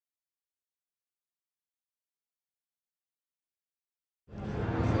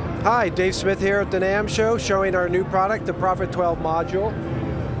Hi, Dave Smith here at the NAMM show, showing our new product, the P12 module.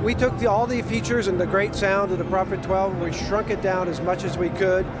 We took all the features and the great sound of the P12 and we shrunk it down as much as we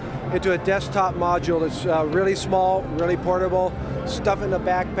could into a desktop module that's really small, really portable. Stuff in a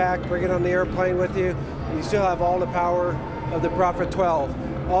backpack, bring it on the airplane with you. You still have all the power of the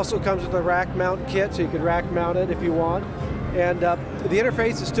P12. Also comes with a rack mount kit, so you can rack mount it if you want. And the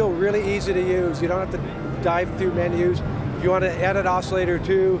interface is still really easy to use. You don't have to dive through menus. If you want to add an oscillator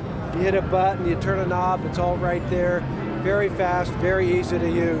too, you hit a button, you turn a knob, it's all right there. Very fast, very easy to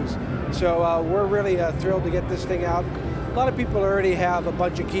use. So we're really thrilled to get this thing out. A lot of people already have a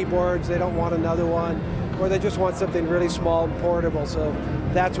bunch of keyboards, they don't want another one, or they just want something really small and portable, so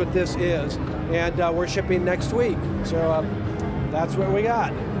that's what this is. And we're shipping next week, so that's what we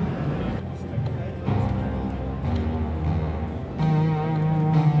got.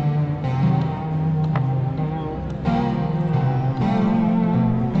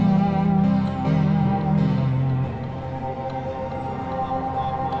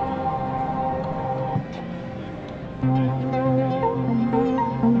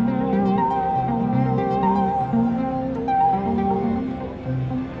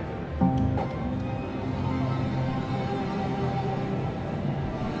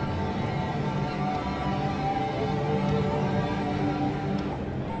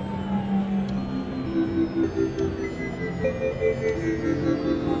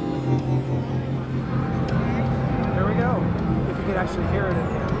 There we go. If you can actually hear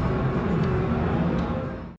it.